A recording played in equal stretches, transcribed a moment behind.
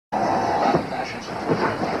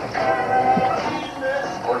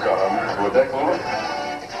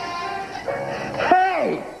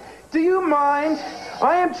Hey! Do you mind?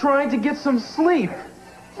 I am trying to get some sleep.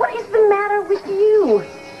 What is the matter with you?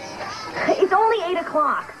 It's only 8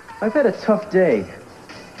 o'clock. I've had a tough day.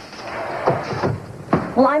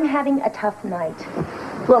 Well, I'm having a tough night.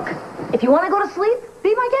 Look, if you want to go to sleep,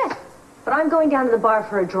 be my guest. But I'm going down to the bar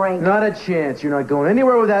for a drink. Not a chance. You're not going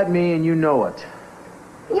anywhere without me, and you know it.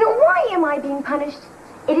 You know, why am I being punished?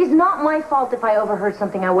 It is not my fault if I overheard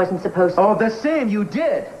something I wasn't supposed to. Oh, the same. You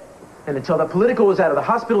did. And until the political is out of the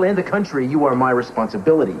hospital and the country, you are my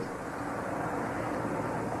responsibility.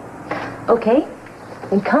 Okay,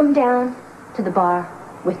 then come down to the bar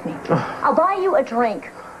with me. I'll buy you a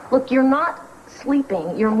drink. Look, you're not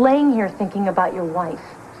sleeping. You're laying here thinking about your wife.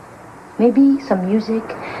 Maybe some music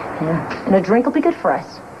and a drink will be good for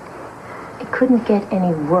us. It couldn't get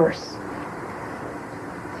any worse.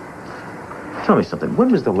 Tell me something.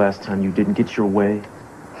 When was the last time you didn't get your way?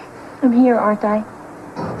 I'm here, aren't I?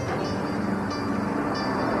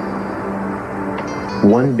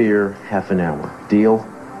 1 beer, half an hour. Deal?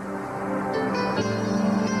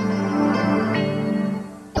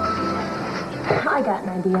 I got an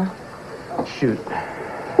idea. Shoot.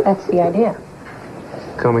 That's the idea.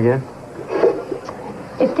 Come again?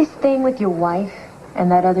 If this thing with your wife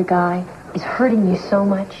and that other guy is hurting you so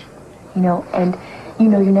much, and you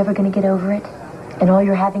know you're never going to get over it, and all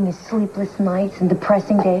you're having is sleepless nights and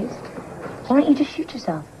depressing days, why don't you just shoot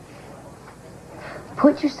yourself?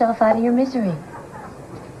 Put yourself out of your misery.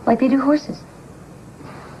 Like they do horses.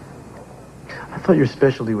 I thought your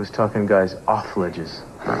specialty was talking guys off ledges.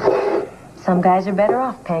 Some guys are better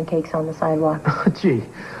off pancakes on the sidewalk. Gee,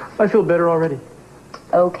 I feel better already.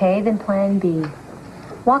 Okay, then plan B.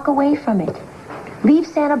 Walk away from it. Leave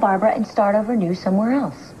Santa Barbara and start over new somewhere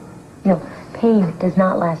else. Pain does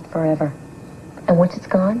not last forever. And once it's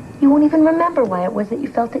gone, you won't even remember why it was that you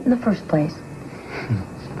felt it in the first place.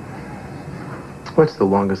 What's the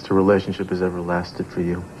longest a relationship has ever lasted for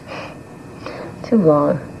you? Too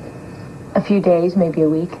long. A few days, maybe a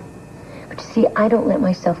week. But you see, I don't let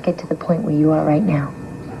myself get to the point where you are right now.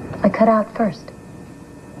 I cut out first.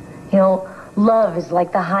 Love is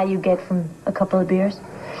like the high you get from a couple of beers.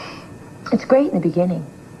 It's great in the beginning,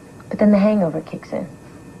 but then the hangover kicks in.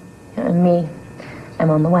 And me, I'm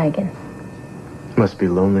on the wagon. Must be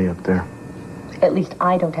lonely up there. At least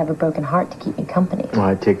I don't have a broken heart to keep me company. Well,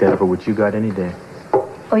 I'd take that over what you got any day.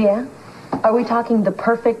 Oh, yeah? Are we talking the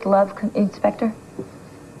perfect love inspector?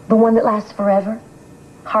 The one that lasts forever?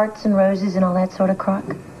 Hearts and roses and all that sort of crock?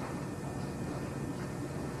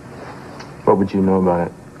 What would you know about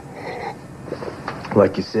it?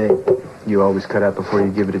 Like you say, you always cut out before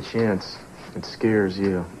you give it a chance. It scares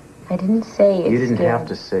you. I didn't say it. You didn't have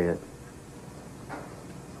to say it.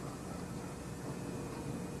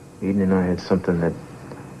 Eden and I had something that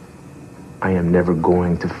I am never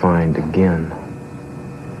going to find again.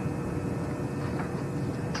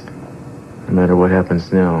 No matter what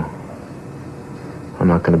happens now, I'm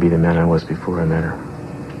not going to be the man I was before I met her.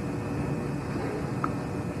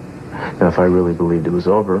 Now, if I really believed it was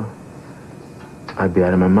over, I'd be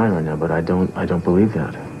out of my mind right now, but I don't believe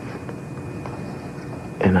that.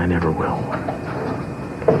 And I never will.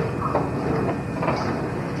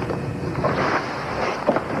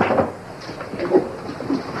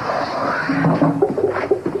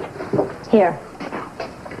 Here.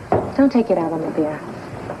 Don't take it out on the beer.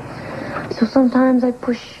 So sometimes I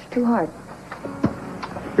push too hard.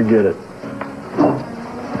 Forget it.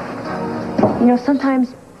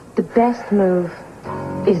 Sometimes the best move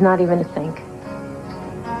is not even to think.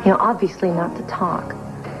 Obviously not to talk,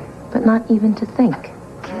 but not even to think.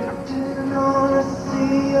 Drifting on a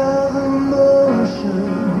sea of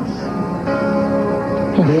emotions.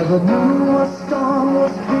 Never knew what storm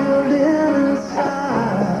was building inside.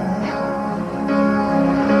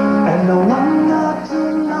 And no wonder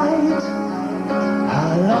tonight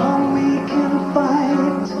how long we can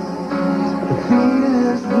fight. The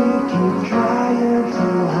feelings we keep trying to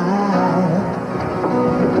hide.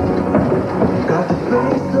 Got to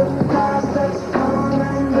face the past that's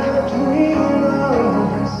coming between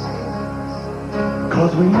us.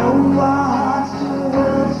 'Cause we know our hearts too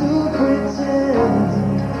well to pretend.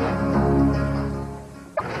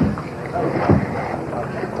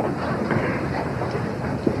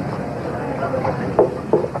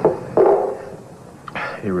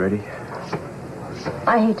 You ready?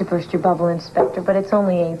 I hate to burst your bubble, Inspector, but it's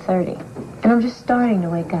only 8:30. And I'm just starting to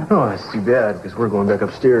wake up. Oh, that's too bad, because we're going back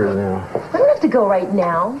upstairs now. I don't have to go right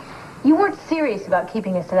now. You weren't serious about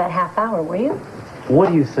keeping us to that half hour, were you? What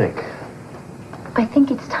do you think? I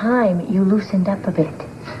think it's time you loosened up a bit.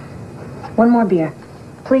 One more beer,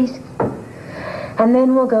 please. And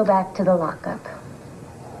then we'll go back to the lockup.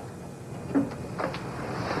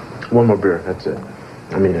 One more beer, that's it.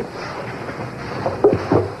 I mean it.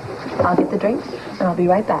 I'll get the drinks, and I'll be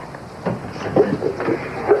right back.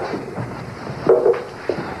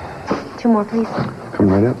 2 more, please. Come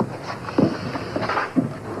right up.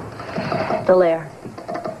 The lair.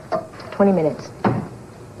 20 minutes.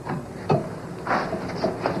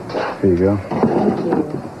 Here you go. Thank you.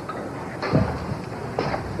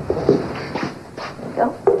 There you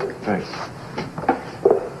go. Thanks.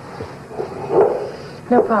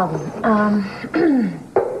 No problem.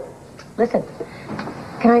 Listen,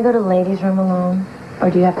 can I go to the ladies' room alone? Or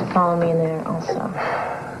do you have to follow me in there also?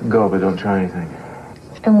 Go, but don't try anything.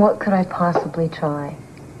 And what could I possibly try?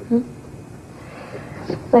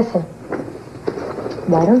 Listen,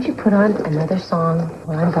 why don't you put on another song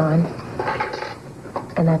while I'm gone?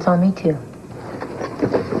 And that's on me, too.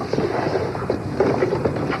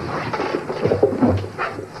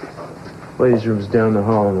 Ladies' room's down the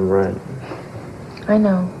hall on the right. I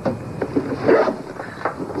know.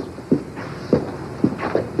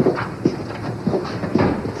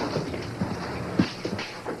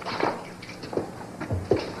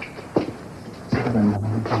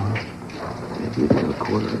 Maybe a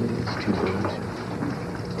quarter of it is $2.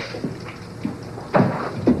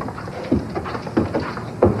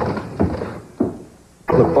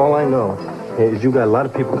 Look, all I know is you got a lot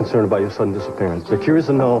of people concerned about your sudden disappearance. They're curious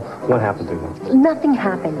to know what happened to you. Nothing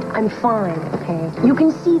happened. I'm fine, okay? You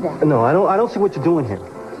can see that. No, I don't see what you're doing here.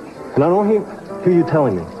 And I don't hear you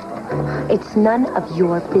telling me. It's none of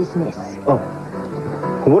your business. Oh.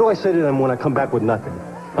 What do I say to them when I come back with nothing?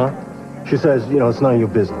 Huh? She says, it's none of your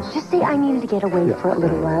business. Just say I needed to get away for a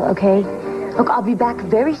little while, okay? Look, I'll be back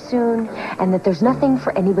very soon, and that there's nothing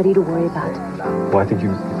for anybody to worry about. Well, I think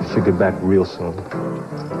you should get back real soon.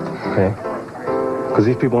 Okay? Because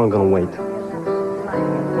these people aren't going to wait.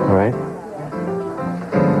 All right?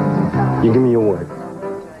 You give me your word.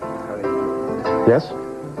 Yes?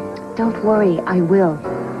 Don't worry, I will.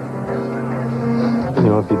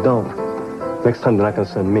 If you don't, next time they're not going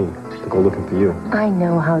to send me to go looking for you. I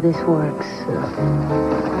know how this works.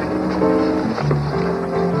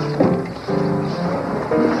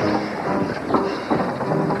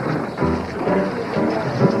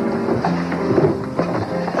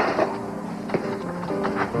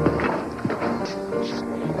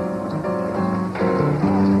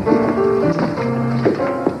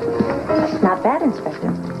 Not bad,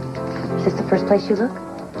 Inspector. Is this the first place you look?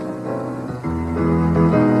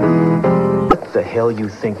 What the hell you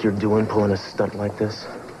think you're doing pulling a stunt like this?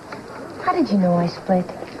 How did you know I split?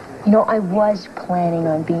 I was planning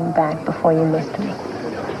on being back before you missed me.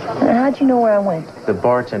 And how'd you know where I went? The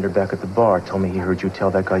bartender back at the bar told me he heard you tell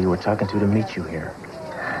that guy you were talking to meet you here.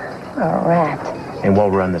 A rat. And while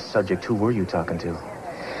we're on the subject, who were you talking to?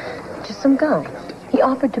 Just some guy. He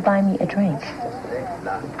offered to buy me a drink.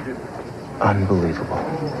 Unbelievable.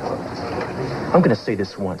 I'm gonna say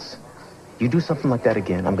this once. You do something like that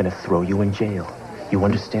again, I'm gonna throw you in jail. You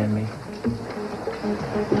understand me?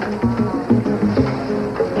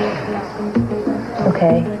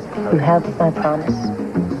 Okay, you have my promise.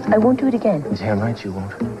 I won't do it again. You're damn right you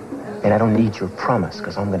won't. And I don't need your promise,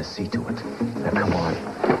 because I'm gonna see to it. Now come on.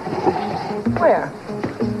 Where?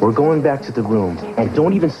 We're going back to the room, and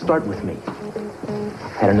don't even start with me.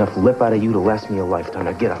 I've had enough lip out of you to last me a lifetime.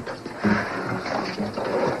 Now get up.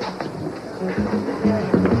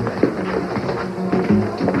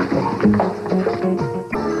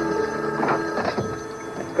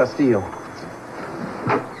 Castillo.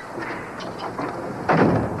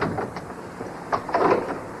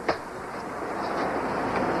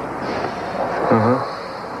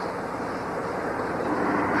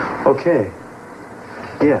 Okay.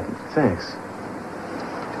 Yeah, thanks.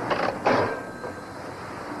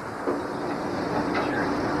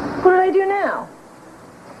 What did I do now?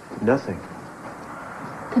 Nothing.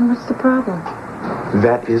 Then what's the problem?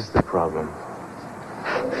 That is the problem.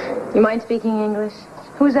 You mind speaking English?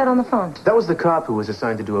 Who's that on the phone? That was the cop who was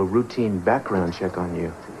assigned to do a routine background check on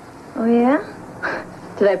you. Oh, yeah?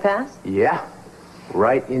 Did I pass? Yeah.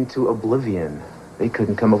 Right into oblivion. They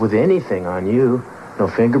couldn't come up with anything on you. No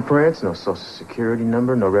fingerprints, no social security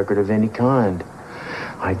number, no record of any kind.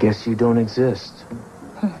 I guess you don't exist.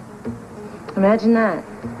 Imagine that.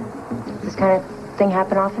 Does this kind of thing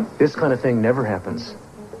happen often? This kind of thing never happens.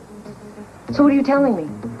 So what are you telling me?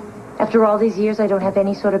 After all these years, I don't have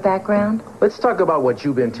any sort of background? Let's talk about what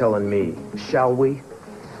you've been telling me, shall we?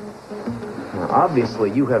 Now, obviously,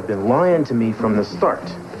 you have been lying to me from the start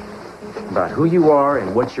about who you are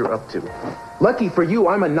and what you're up to. Lucky for you,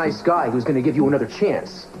 I'm a nice guy who's going to give you another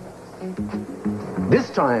chance. This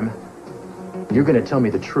time, You're gonna tell me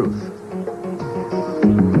the truth.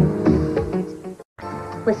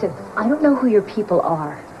 Listen, I don't know who your people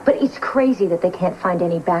are, but it's crazy that they can't find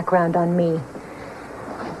any background on me.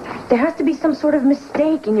 There has to be some sort of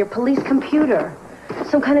mistake in your police computer.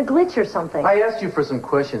 Some kind of glitch or something. I asked you for some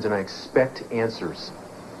questions and I expect answers.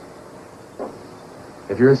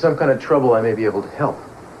 If you're in some kind of trouble, I may be able to help.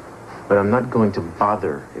 But I'm not going to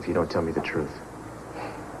bother if you don't tell me the truth.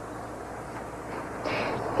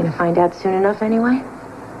 Gonna find out soon enough anyway?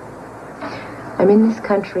 I'm in this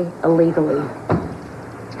country illegally.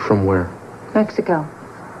 From where? Mexico.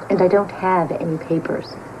 And I don't have any papers.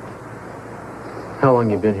 How long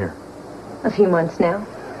you been here? A few months now.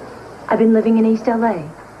 I've been living in East LA,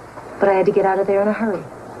 but I had to get out of there in a hurry.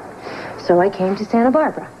 So I came to Santa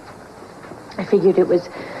Barbara. I figured it was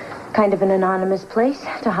kind of an anonymous place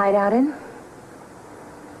to hide out in.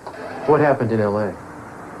 What happened in LA?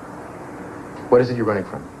 What is it you're running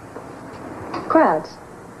from? Crowds.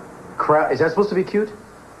 Is that supposed to be cute?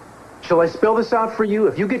 Shall I spell this out for you?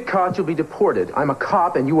 If you get caught, you'll be deported. I'm a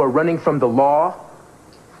cop and you are running from the law.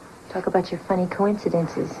 Talk about your funny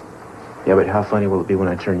coincidences. Yeah, but how funny will it be when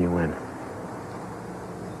I turn you in?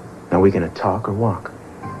 Now, we gonna talk or walk?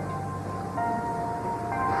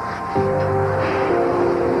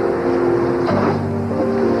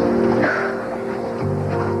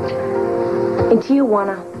 In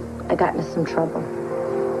Tijuana, I got into some trouble.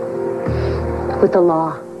 With the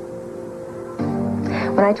law.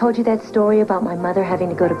 When I told you that story about my mother having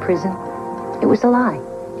to go to prison, it was a lie.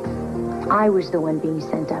 I was the one being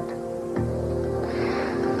sent up.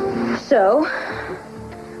 So,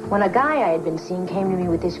 when a guy I had been seeing came to me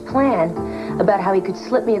with this plan about how he could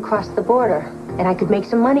slip me across the border and I could make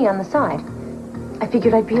some money on the side, I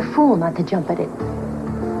figured I'd be a fool not to jump at it.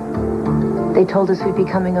 They told us we'd be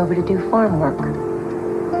coming over to do farm work.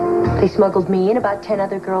 They smuggled me and about 10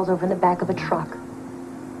 other girls over in the back of a truck.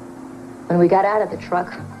 When we got out of the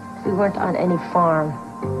truck, we weren't on any farm.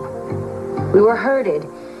 We were herded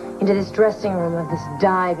into this dressing room of this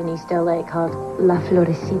dive in East LA called La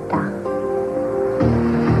Florecita.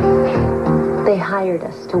 They hired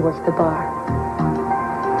us to work the bar.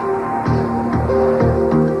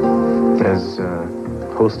 As,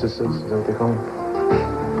 hostesses, is that what they call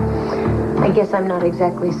them? I guess I'm not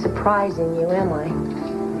exactly surprising you, am I?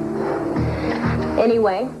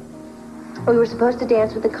 Anyway, we were supposed to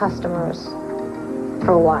dance with the customers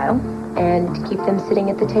for a while and keep them sitting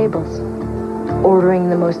at the tables, ordering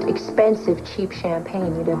the most expensive, cheap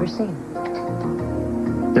champagne you'd ever seen.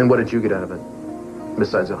 And what did you get out of it,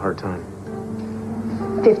 besides a hard time?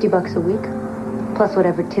 $50 a week, plus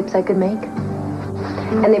whatever tips I could make.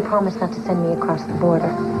 And they promised not to send me across the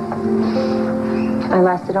border. I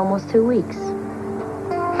lasted almost 2 weeks.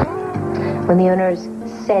 When the owners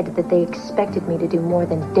said that they expected me to do more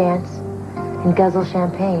than dance and guzzle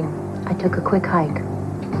champagne, I took a quick hike.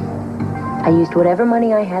 I used whatever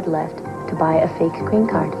money I had left to buy a fake green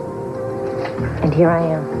card. And here I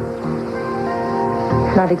am.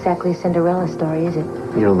 Not exactly a Cinderella story, is it?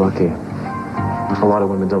 You're lucky. A lot of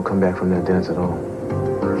women don't come back from that dance at all.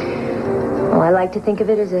 Well, I like to think of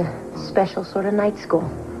it as a special sort of night school.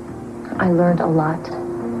 I learned a lot.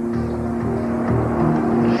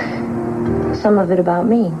 Some of it about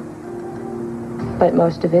me, but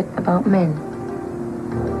most of it about men.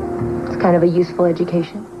 It's kind of a useful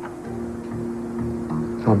education.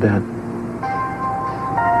 Not bad.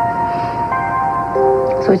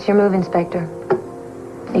 So it's your move, Inspector.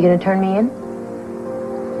 Are you gonna turn me in?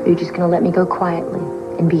 Or are you just gonna let me go quietly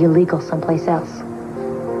and be illegal someplace else?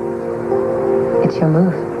 It's your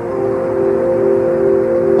move.